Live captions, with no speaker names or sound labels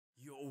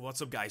What's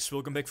up guys,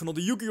 welcome back for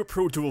another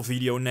YgoPro duel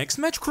video. Next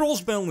match,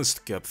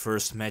 Cross-Banlist Cup.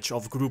 First match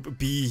of Group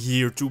B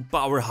here. Two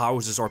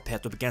powerhouses are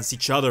paired up against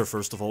each other.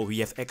 First of all, we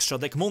have extra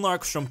deck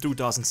Monarchs from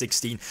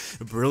 2016.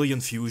 A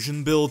brilliant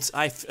fusion build.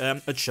 I've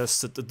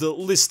adjusted the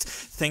list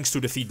thanks to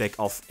the feedback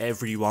of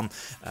everyone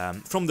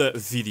from the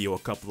video a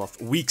couple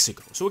of weeks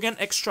ago. So again,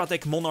 extra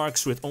deck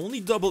Monarchs with only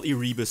double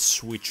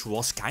Erebus, which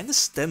was kinda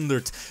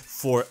standard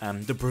for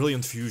the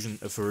brilliant fusion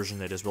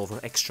version as well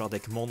for extra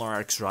deck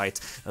Monarchs, right?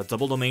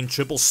 Double domain,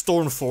 triple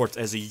Stormfort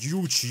as a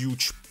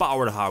huge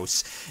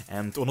powerhouse,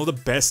 and one of the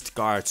best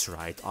cards,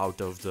 right,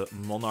 out of the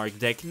Monarch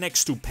deck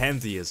next to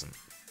Pantheism.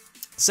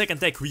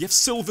 Second deck, we have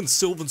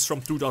Sylvans from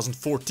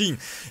 2014.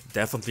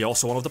 Definitely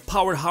also one of the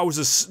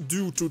powerhouses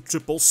due to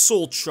triple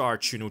Soul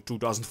Charge,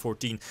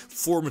 2014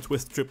 format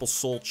with triple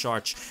Soul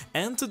Charge.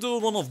 And the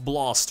one of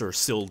Blaster,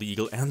 still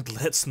legal. And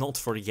let's not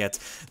forget,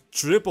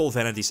 triple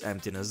Vanity's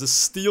Emptiness, the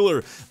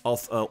stealer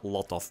of a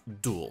lot of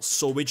duels.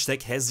 So which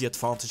deck has the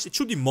advantage? It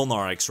should be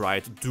Monarchs,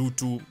 right? Due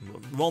to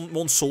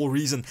one sole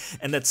reason,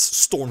 and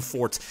that's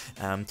Stormfort.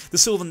 The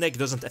Sylvan deck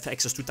doesn't have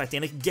access to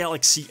Titanic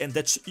Galaxy, and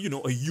that's,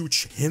 a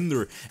huge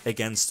hinder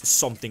against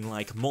something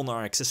like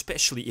Monarchs,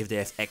 especially if they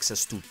have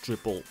access to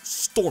triple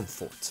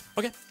Stormfort.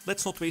 Okay,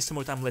 let's not waste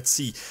more time, let's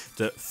see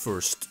the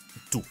first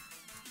two.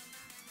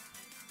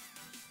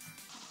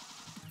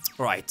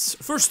 Alright,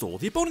 first of all,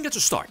 the opponent gets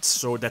a start,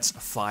 so that's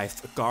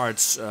 5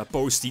 cards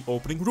post the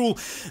opening rule.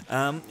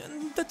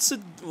 That's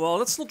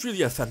not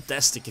really a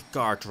fantastic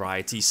card,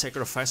 right? He's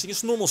sacrificing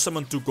his normal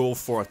summon to go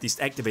for at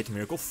least activate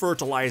Miracle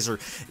Fertilizer,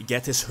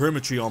 get his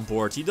Hermitry on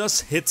board. He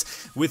does hit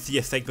with the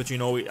effect, but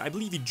I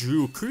believe he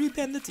drew Curry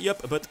Bandit,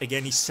 yep, but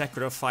again he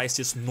sacrificed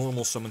his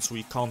normal summon, so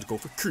he can't go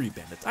for Curry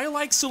Bandit. I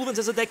like Sylvans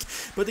as a deck,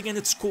 but again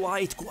it's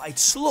quite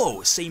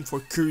slow. Same for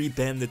Curry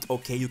Bandit.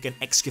 Okay, you can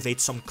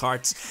excavate some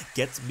cards,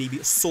 get maybe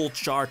a Soul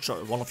Charge,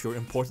 one of your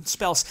important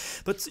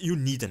spells, but you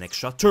need an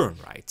extra turn,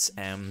 right?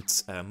 And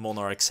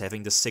Monarchs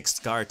having the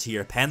 6th card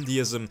here,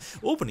 Pantheism,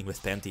 opening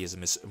with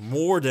Pantheism is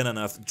more than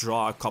enough.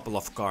 Draw a couple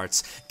of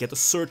cards, get a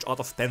search out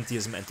of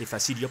Pantheism, and if I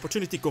see the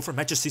opportunity, go for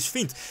Majesty's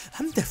Fiend.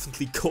 I'm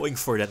definitely going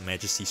for that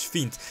Majesty's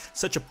Fiend.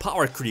 Such a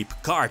power creep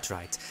card,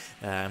 right?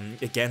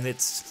 Again,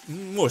 it's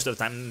most of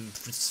the time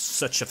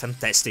such a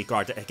fantastic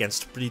card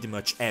against pretty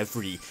much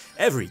every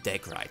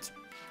deck, right?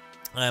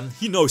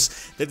 He knows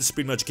that it's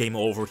pretty much game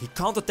over. He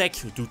can't attack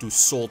due to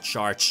Soul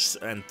Charge,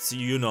 and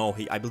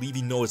I believe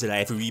he knows that I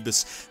have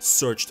Erebus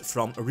searched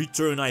from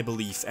Return, I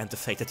believe, and the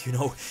fact that,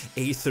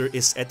 Aether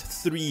is at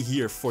 3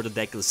 here for the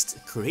deck list.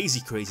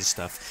 Crazy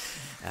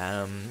stuff.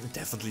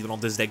 Definitely one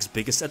of this deck's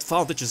biggest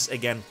advantages,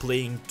 again,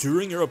 playing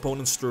during your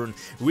opponent's turn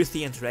with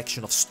the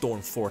interaction of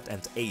Stormfort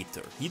and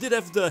Aether. He did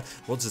have the,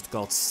 what's it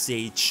called,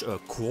 Sage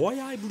Koi,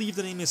 I believe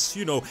the name is,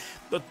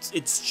 but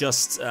it's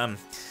just,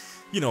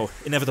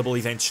 inevitable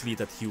eventually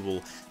that he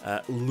will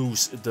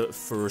lose the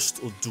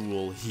first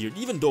duel here,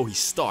 even though he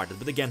started.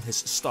 But again, his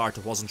start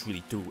wasn't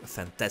really too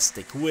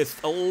fantastic, with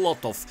a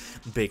lot of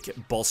big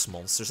boss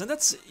monsters. And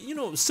that's,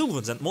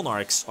 Sylvans and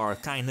Monarchs are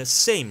kinda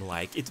same,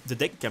 like, the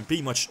deck can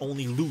pretty much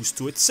only lose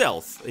to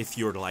itself if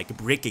you're, like,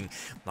 bricking,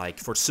 like,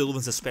 for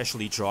Sylvans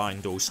especially,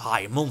 drawing those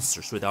high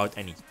monsters without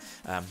any,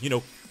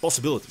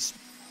 possibilities.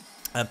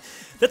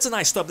 That's a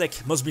nice top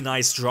deck, must be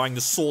nice, drawing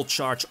the Soul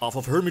Charge off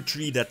of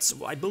Hermitry. That's,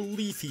 I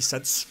believe he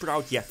sent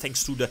Sprout, yeah,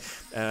 thanks to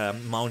the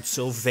Mount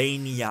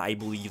Sylvania, I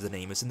believe the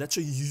name is, and that's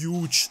a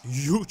huge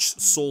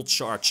Soul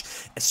Charge,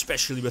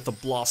 especially with the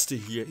Blaster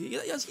here.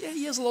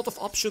 He has a lot of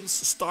options.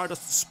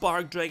 Stardust,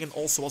 Spark Dragon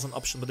also was an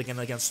option, but again,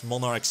 against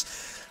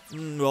Monarchs,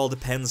 well,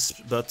 depends,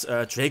 but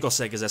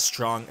Dragossack is as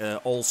strong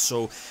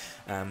also.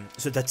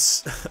 So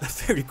that's a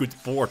very good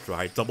board,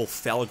 right? Double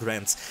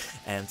Felgrant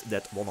and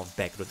that one of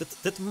Backroad.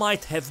 That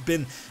might have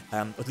been,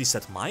 at least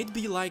that might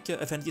be like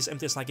Vanity's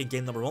Emptiness, like in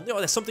game number 1.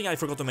 There's something I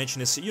forgot to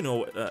mention is,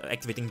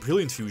 activating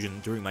Brilliant Fusion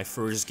during my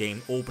first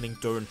game, opening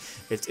turn.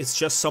 It's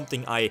just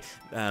something I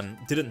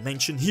didn't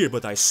mention here,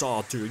 but I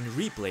saw during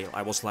the replay.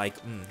 I was like,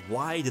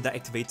 why did I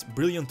activate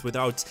Brilliant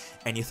without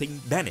anything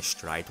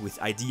banished, right? With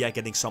idea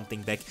getting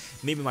something back.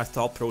 Maybe my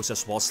thought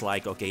process was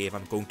like, okay, if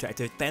I'm going to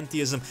activate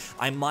Pantheism,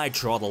 I might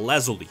draw the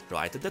Lazuli,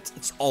 right?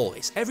 It's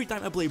always, every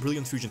time I play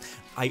Brilliant Fusion,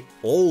 I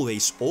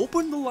always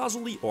open the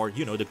Lazuli or,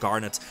 the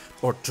Garnet,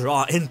 or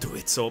draw into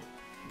it. So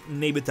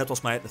maybe that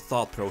was my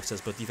thought process,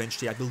 but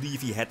eventually I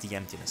believe he had the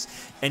Emptiness.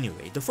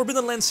 Anyway, the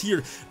Forbidden Lens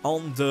here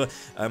on the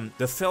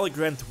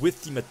Felgrant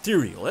with the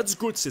material. That's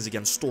good, since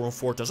again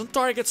Stormfort doesn't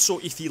target, so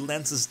if he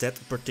lenses that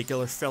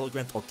particular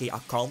Felgrant, okay, I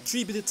can't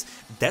tribute it,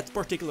 that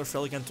particular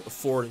Felgrant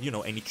for,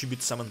 any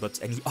tribute summon, but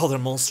any other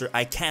monster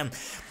I can.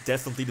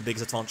 Definitely the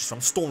biggest advantage from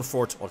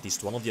Stormfort, or at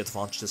least one of the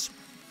advantages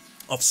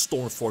of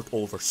Stormfort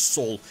over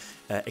Soul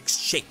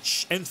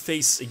exchange. End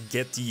phase,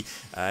 get the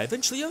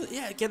eventually,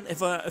 yeah, again,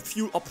 have a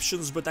few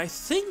options, but I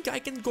think I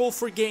can go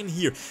for game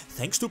here.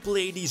 Thanks to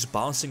Pleiades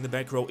bouncing the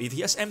back row. If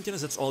he has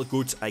emptiness, that's all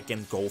good. I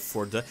can go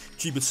for the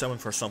tribute summon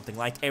for something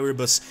like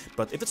Erebus,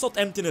 but if it's not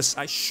emptiness,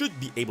 I should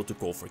be able to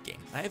go for game.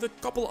 I have a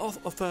couple of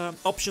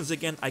options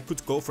again. I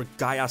could go for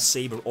Gaia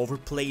Saber over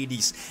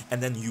Pleiades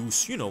and then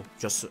use, you know,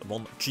 just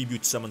one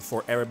tribute summon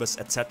for Erebus,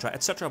 etc,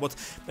 etc, but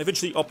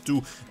eventually up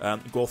to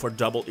go for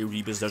double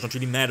Erebus. Doesn't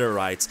really matter,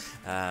 right?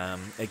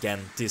 Again,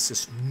 this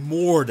is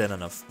more than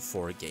enough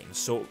for a game.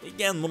 So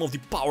again, one of the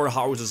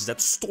powerhouses that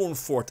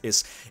Stormfort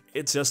is.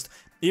 It's just,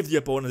 if the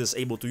opponent is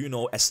able to, you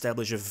know,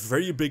 establish a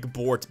very big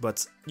board,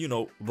 but, you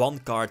know, one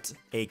card,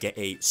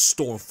 aka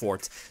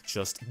Stormfort,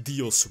 just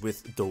deals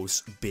with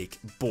those big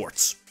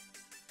boards.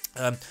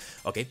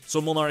 Okay,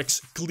 so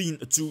Monarchs, clean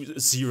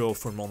 2-0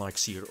 for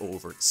Monarchs here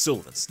over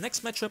Sylvans.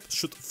 Next matchup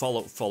should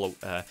follow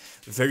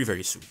very,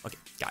 very soon. Okay,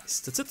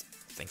 guys, that's it.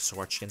 Thanks for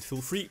watching and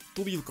feel free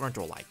to leave a comment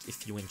or like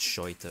if you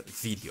enjoyed the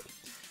video.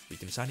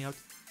 YgoPro signing out.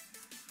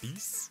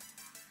 Peace.